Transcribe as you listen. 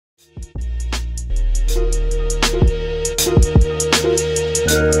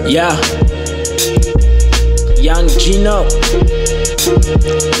Yeah, Young Gino,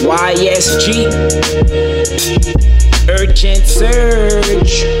 YSG, urgent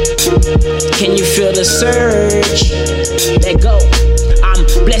surge. Can you feel the surge? Let go. I'm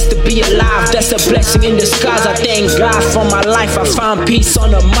blessed to be alive, that's a blessing in disguise. I thank God for my life, I found peace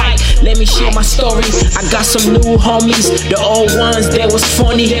on the mic. Let me share my story, I got some new homies. The old ones, they was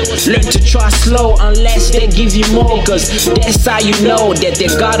funny. Learn to try slow unless they give you more, cause that's how you know that they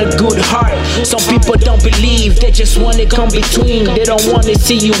got a good heart. Some people don't believe, they just wanna come between. They don't wanna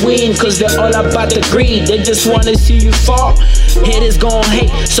see you win, cause they're all about the greed. They just wanna see you fall. Haters gon'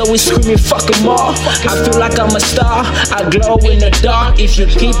 hate, so we screaming fuck 'em all. I feel like I'm a star, I glow in the dark. If you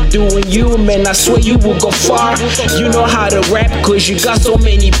keep doing you, man, I swear you will go far. You know how to rap, cause you got so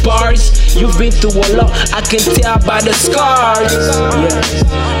many bars. You've been through a lot, I can tell by the scars.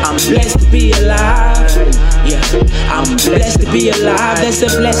 Yeah, I'm blessed to be alive. Yeah, I'm blessed to be alive. That's a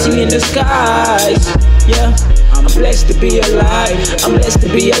blessing in disguise. Yeah, I'm blessed to be alive. I'm blessed to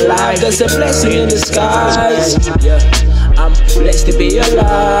be alive. That's a blessing in disguise. Yeah, I'm blessed to be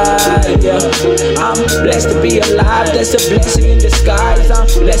alive. Yeah, I'm blessed to be alive. That's a blessing in disguise. I'm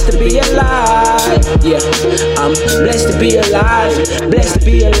blessed to be alive. Yeah, I'm blessed to be alive. Blessed to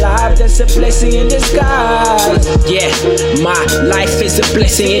be alive. That's a blessing in disguise. Yeah, my life is a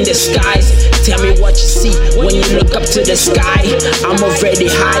blessing in disguise. Tell me what you see when you look up to the sky. I'm already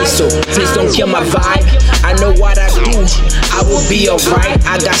high, so please don't kill my vibe. I know what I do, I will be alright.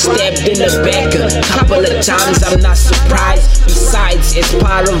 I got stabbed in the back a couple of times, I'm not surprised. Besides, it's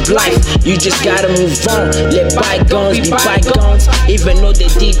part of life, you just gotta move on. Let bygones be bygones, even though they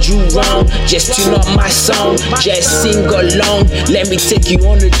did you wrong. Just tune up my song, just sing along. Let me take you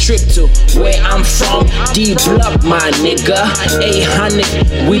on a trip to where I'm from. D-Block, my nigga,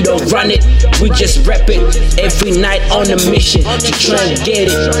 800, we don't run it. We just rap it every night on a mission to try and get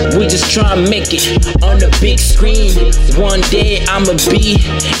it. We just try and make it on the big screen. One day I'ma be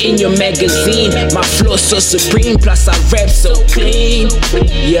in your magazine. My flow so supreme, plus I rap so clean.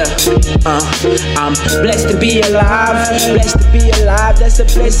 Yeah, I'm blessed to be alive. Blessed to be alive, that's a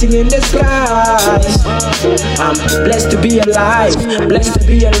blessing in disguise. I'm blessed to be alive. Blessed to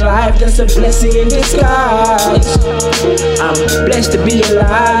be alive, that's a blessing in disguise. I'm blessed to be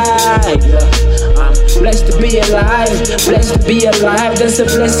alive. I'm blessed to be alive. Blessed to be alive, that's a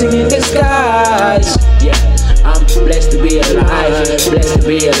blessing in disguise. Yeah, I'm blessed to be alive. Blessed to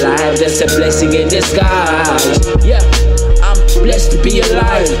be alive, that's a blessing in disguise. Yeah, I'm blessed to be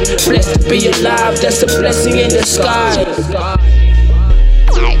alive. Blessed to be alive, that's a blessing in disguise.